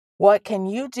What can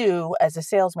you do as a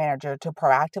sales manager to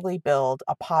proactively build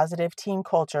a positive team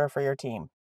culture for your team?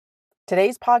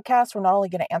 Today's podcast, we're not only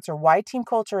going to answer why team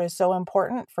culture is so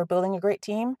important for building a great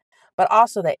team, but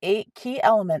also the 8 key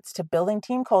elements to building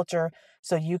team culture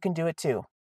so you can do it too.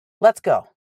 Let's go.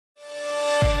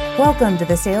 Welcome to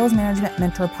the Sales Management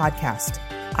Mentor Podcast.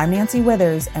 I'm Nancy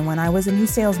Withers, and when I was a new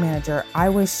sales manager, I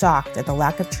was shocked at the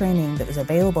lack of training that was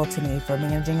available to me for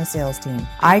managing a sales team.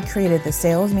 I created the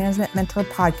Sales Management Mentor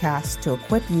Podcast to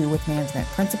equip you with management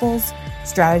principles,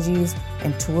 strategies,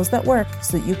 and tools that work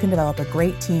so that you can develop a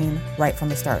great team right from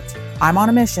the start. I'm on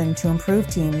a mission to improve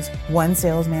teams one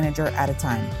sales manager at a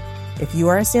time. If you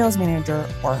are a sales manager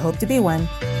or hope to be one,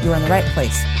 you're in the right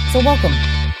place. So welcome.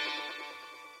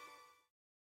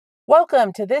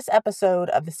 Welcome to this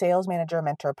episode of the Sales Manager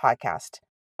Mentor Podcast.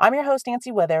 I'm your host,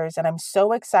 Nancy Withers, and I'm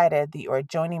so excited that you are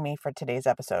joining me for today's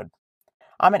episode.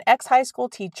 I'm an ex-high school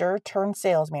teacher turned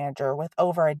sales manager with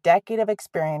over a decade of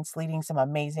experience leading some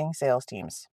amazing sales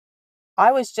teams.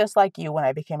 I was just like you when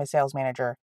I became a sales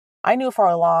manager. I knew for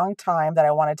a long time that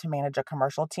I wanted to manage a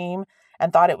commercial team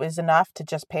and thought it was enough to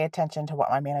just pay attention to what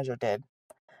my manager did.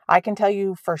 I can tell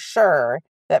you for sure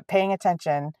that paying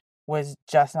attention was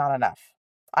just not enough.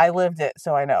 I lived it,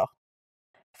 so I know.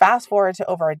 Fast forward to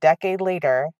over a decade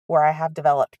later, where I have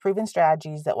developed proven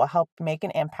strategies that will help make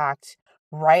an impact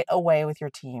right away with your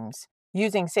teams,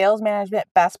 using sales management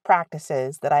best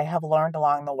practices that I have learned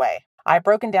along the way. I've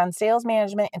broken down sales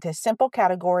management into simple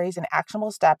categories and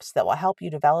actionable steps that will help you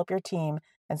develop your team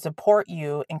and support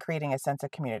you in creating a sense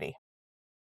of community.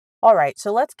 All right,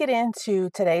 so let's get into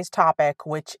today's topic,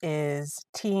 which is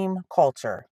team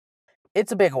culture.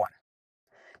 It's a big one.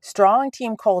 Strong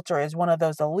team culture is one of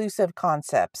those elusive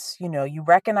concepts. You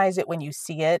recognize it when you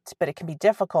see it, but it can be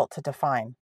difficult to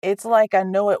define. It's like a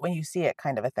know it when you see it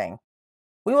kind of a thing.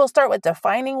 We will start with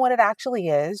defining what it actually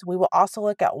is. We will also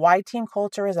look at why team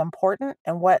culture is important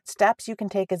and what steps you can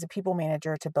take as a people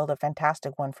manager to build a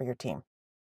fantastic one for your team.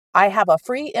 I have a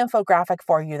free infographic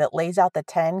for you that lays out the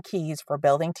 10 keys for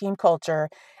building team culture,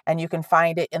 and you can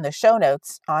find it in the show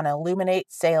notes on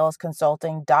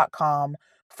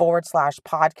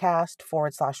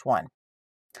illuminatesalesconsulting.com/podcast/1.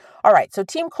 All right, so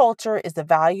team culture is the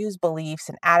values, beliefs,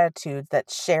 and attitudes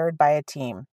that's shared by a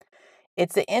team.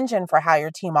 It's the engine for how your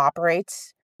team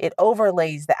operates. It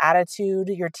overlays the attitude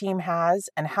your team has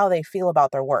and how they feel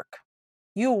about their work.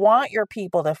 You want your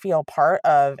people to feel part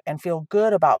of and feel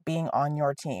good about being on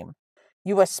your team.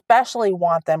 You especially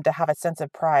want them to have a sense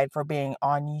of pride for being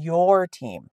on your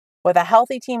team. With a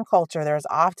healthy team culture, there's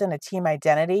often a team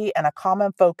identity and a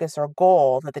common focus or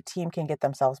goal that the team can get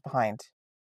themselves behind.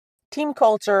 Team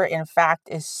culture, in fact,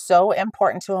 is so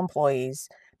important to employees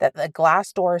that the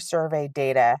Glassdoor survey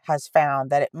data has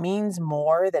found that it means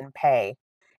more than pay.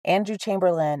 Andrew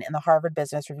Chamberlain, in the Harvard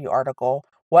Business Review article,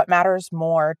 What Matters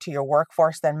More to Your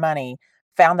Workforce Than Money,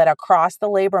 found that across the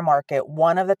labor market,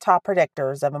 one of the top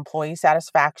predictors of employee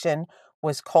satisfaction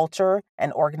was culture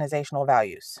and organizational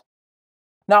values.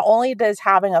 Not only does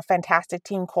having a fantastic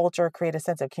team culture create a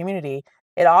sense of community,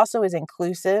 it also is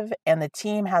inclusive and the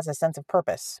team has a sense of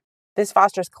purpose. This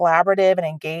fosters collaborative and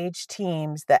engaged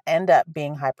teams that end up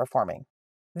being high performing.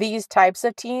 These types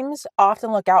of teams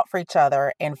often look out for each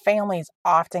other, and families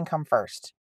often come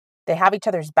first. They have each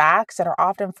other's backs and are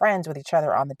often friends with each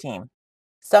other on the team.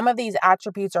 Some of these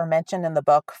attributes are mentioned in the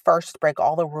book First Break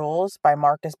All the Rules by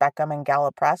Marcus Beckham and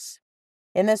Gallup Press.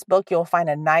 In this book, you'll find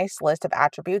a nice list of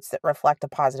attributes that reflect a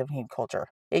positive team culture.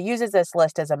 It uses this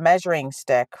list as a measuring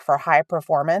stick for high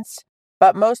performance,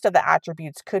 but most of the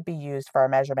attributes could be used for a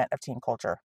measurement of team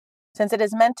culture. Since it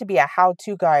is meant to be a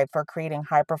how-to guide for creating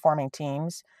high-performing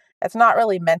teams, it's not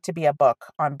really meant to be a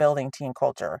book on building team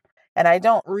culture, and I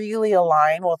don't really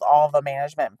align with all the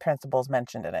management principles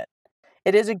mentioned in it.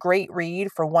 It is a great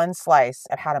read for one slice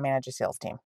of how to manage a sales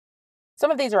team. Some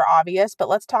of these are obvious, but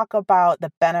let's talk about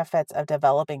the benefits of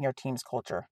developing your team's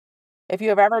culture. If you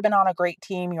have ever been on a great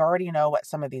team, you already know what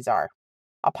some of these are.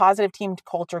 A positive team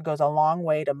culture goes a long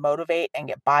way to motivate and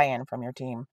get buy-in from your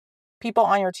team. People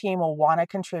on your team will want to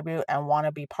contribute and want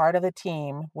to be part of the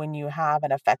team when you have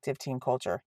an effective team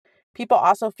culture. People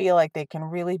also feel like they can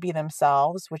really be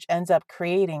themselves, which ends up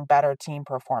creating better team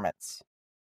performance.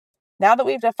 Now that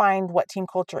we've defined what team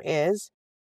culture is,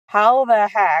 how the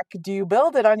heck do you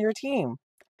build it on your team?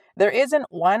 There isn't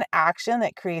one action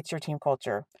that creates your team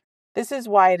culture. This is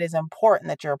why it is important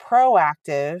that you're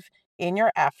proactive in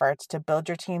your efforts to build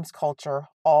your team's culture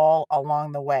all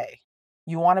along the way.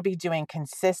 You want to be doing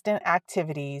consistent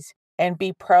activities and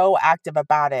be proactive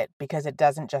about it because it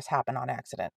doesn't just happen on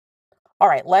accident. All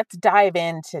right, let's dive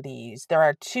into these. There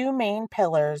are two main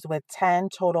pillars with 10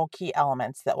 total key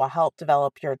elements that will help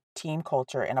develop your team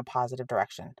culture in a positive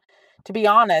direction. To be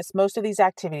honest, most of these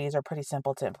activities are pretty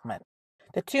simple to implement.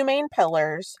 The two main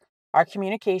pillars are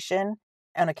communication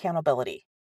and accountability.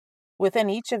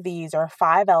 Within each of these are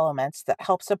 5 elements that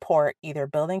help support either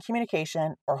building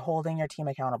communication or holding your team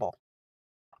accountable.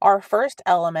 Our first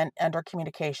element under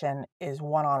communication is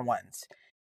one on ones.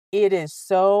 It is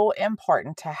so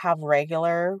important to have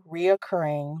regular,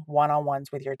 reoccurring one on ones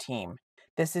with your team.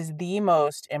 This is the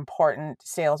most important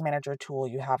sales manager tool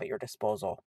you have at your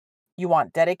disposal. You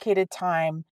want dedicated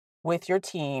time with your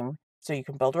team so you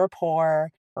can build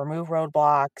rapport, remove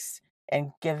roadblocks,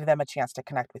 and give them a chance to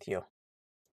connect with you.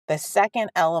 The second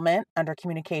element under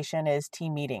communication is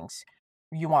team meetings.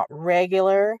 You want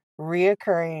regular,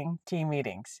 reoccurring team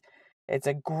meetings. It's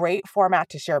a great format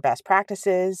to share best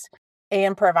practices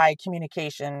and provide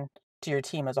communication to your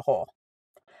team as a whole.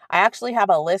 I actually have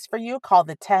a list for you called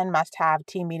the 10 must have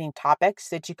team meeting topics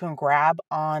that you can grab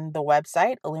on the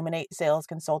website,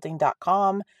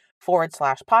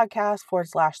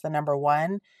 illuminatesalesconsulting.com/podcast/the number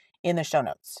one in the show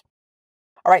notes.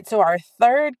 All right, so our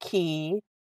third key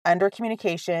under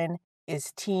communication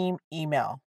is team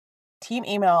email. Team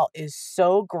email is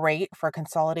so great for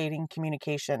consolidating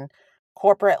communication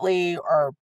corporately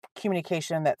or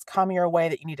communication that's come your way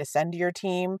that you need to send to your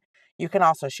team. You can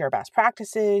also share best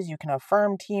practices, you can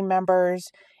affirm team members.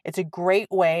 It's a great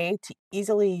way to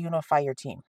easily unify your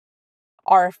team.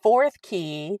 Our fourth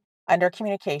key under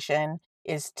communication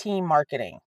is team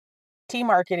marketing. Team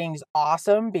marketing is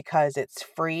awesome because it's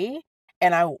free.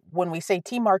 And when we say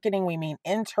team marketing, we mean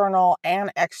internal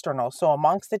and external. So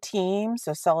amongst the team,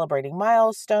 so celebrating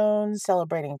milestones,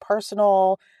 celebrating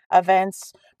personal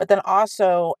events, but then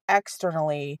also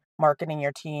externally marketing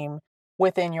your team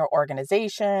within your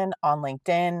organization on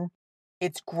LinkedIn.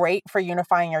 It's great for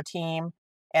unifying your team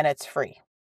and it's free.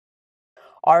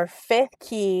 Our fifth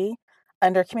key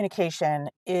under communication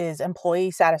is employee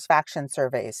satisfaction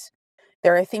surveys.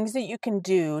 There are things that you can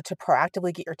do to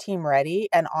proactively get your team ready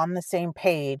and on the same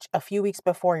page a few weeks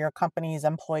before your company's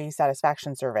employee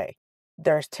satisfaction survey.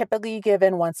 There's typically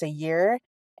given once a year,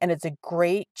 and it's a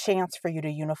great chance for you to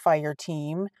unify your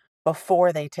team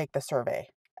before they take the survey.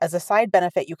 As a side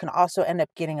benefit, you can also end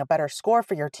up getting a better score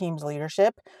for your team's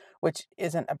leadership, which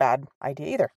isn't a bad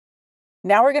idea either.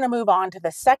 Now we're going to move on to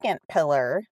the second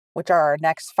pillar, which are our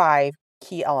next 5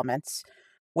 key elements,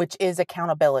 which is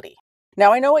accountability.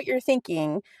 Now, I know what you're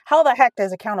thinking. How the heck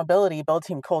does accountability build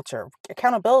team culture?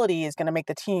 Accountability is going to make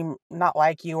the team not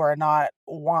like you or not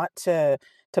want to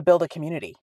build a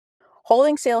community.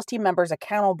 Holding sales team members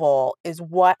accountable is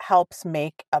what helps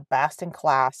make a best in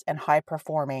class and high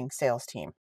performing sales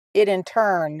team. It in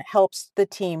turn helps the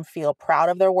team feel proud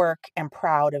of their work and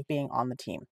proud of being on the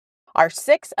team. Our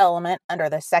sixth element under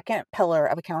the second pillar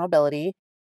of accountability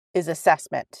is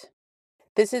assessment.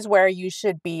 This is where you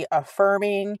should be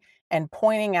affirming and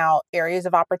pointing out areas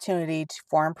of opportunity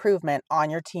for improvement on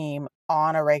your team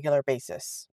on a regular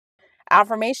basis.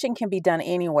 Affirmation can be done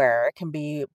anywhere. It can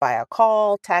be by a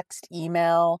call, text,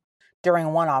 email,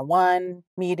 during one-on-one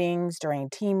meetings, during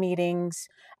team meetings.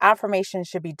 Affirmation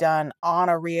should be done on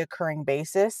a reoccurring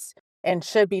basis and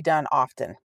should be done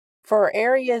often. For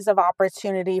areas of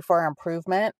opportunity for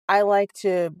improvement, I like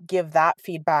to give that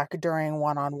feedback during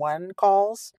one-on-one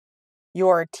calls.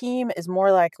 Your team is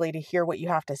more likely to hear what you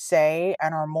have to say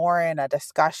and are more in a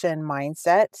discussion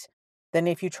mindset than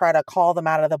if you try to call them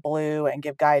out of the blue and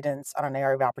give guidance on an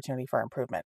area of opportunity for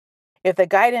improvement. If the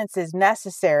guidance is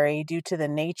necessary due to the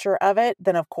nature of it,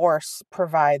 then of course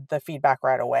provide the feedback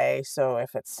right away. So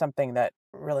if it's something that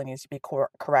really needs to be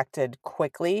corrected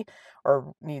quickly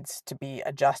or needs to be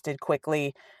adjusted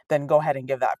quickly, then go ahead and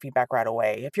give that feedback right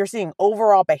away. If you're seeing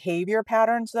overall behavior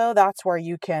patterns though, that's where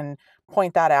you can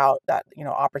point that out, that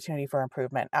opportunity for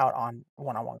improvement out on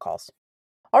one-on-one calls.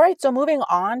 All right, so moving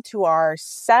on to our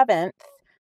seventh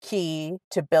key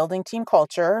to building team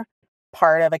culture,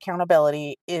 part of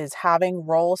accountability is having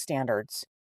role standards.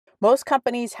 Most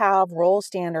companies have role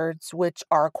standards, which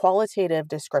are qualitative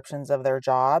descriptions of their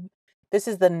job. This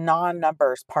is the non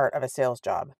numbers part of a sales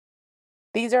job.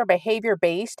 These are behavior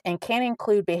based and can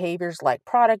include behaviors like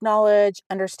product knowledge,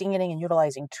 understanding and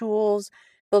utilizing tools,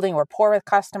 building rapport with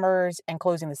customers, and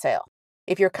closing the sale.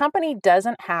 If your company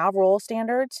doesn't have role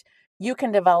standards, you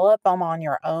can develop them on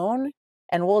your own,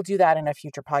 and we'll do that in a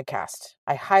future podcast.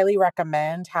 I highly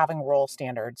recommend having role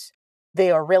standards.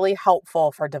 They are really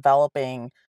helpful for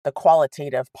developing the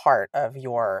qualitative part of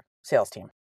your sales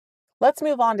team. Let's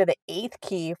move on to the eighth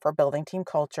key for building team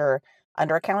culture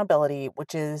under accountability,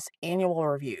 which is annual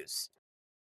reviews.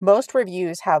 Most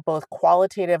reviews have both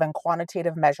qualitative and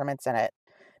quantitative measurements in it.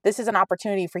 This is an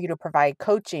opportunity for you to provide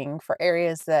coaching for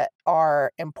areas that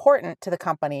are important to the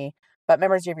company, but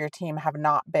members of your team have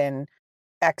not been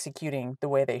executing the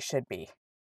way they should be,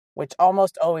 which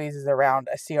almost always is around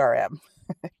a CRM.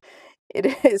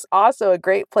 It is also a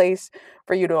great place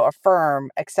for you to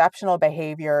affirm exceptional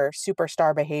behavior,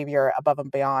 superstar behavior, above and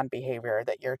beyond behavior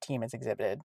that your team has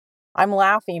exhibited. I'm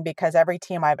laughing because every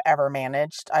team I've ever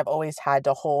managed, I've always had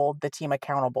to hold the team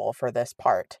accountable for this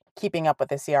part, keeping up with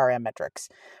the CRM metrics.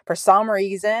 For some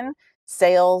reason,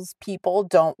 sales people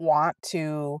don't want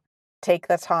to take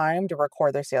the time to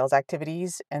record their sales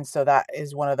activities. And so that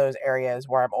is one of those areas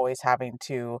where I'm always having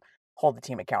to hold the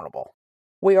team accountable.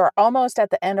 We are almost at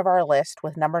the end of our list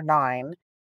with number 9,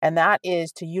 and that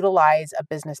is to utilize a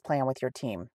business plan with your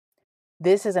team.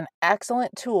 This is an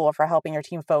excellent tool for helping your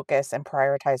team focus and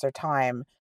prioritize their time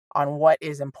on what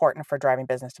is important for driving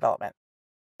business development.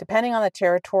 Depending on the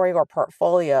territory or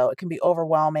portfolio, it can be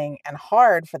overwhelming and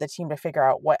hard for the team to figure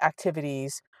out what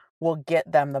activities will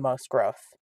get them the most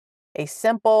growth. A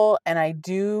simple, and I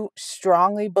do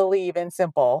strongly believe in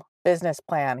simple, business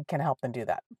plan can help them do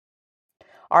that.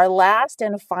 Our last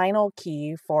and final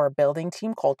key for building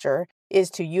team culture is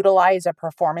to utilize a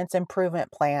performance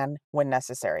improvement plan when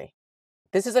necessary.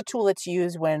 This is a tool that's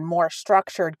used when more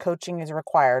structured coaching is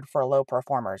required for low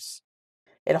performers.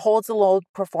 It holds the low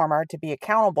performer to be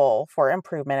accountable for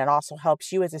improvement and also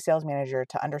helps you as a sales manager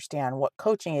to understand what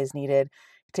coaching is needed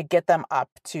to get them up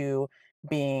to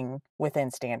being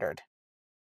within standard.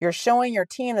 You're showing your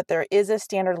team that there is a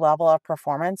standard level of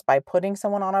performance by putting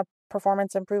someone on a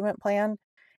performance improvement plan,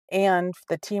 and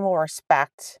the team will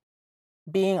respect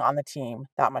being on the team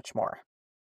that much more.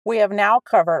 We have now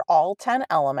covered all 10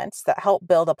 elements that help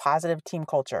build a positive team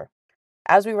culture.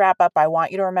 As we wrap up, I want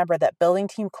you to remember that building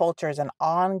team culture is an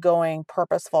ongoing,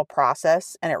 purposeful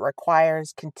process, and it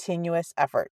requires continuous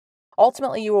effort.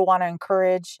 Ultimately, you will want to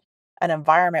encourage an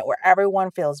environment where everyone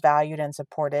feels valued and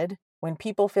supported. When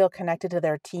people feel connected to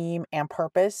their team and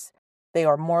purpose, they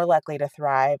are more likely to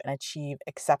thrive and achieve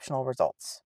exceptional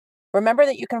results. Remember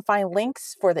that you can find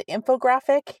links for the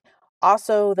infographic,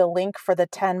 also the link for the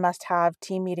 10 must-have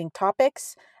team meeting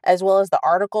topics, as well as the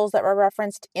articles that were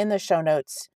referenced in the show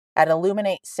notes at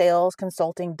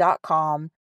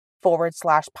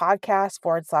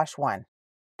illuminatesalesconsulting.com/podcast/1.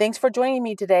 Thanks for joining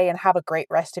me today and have a great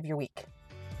rest of your week.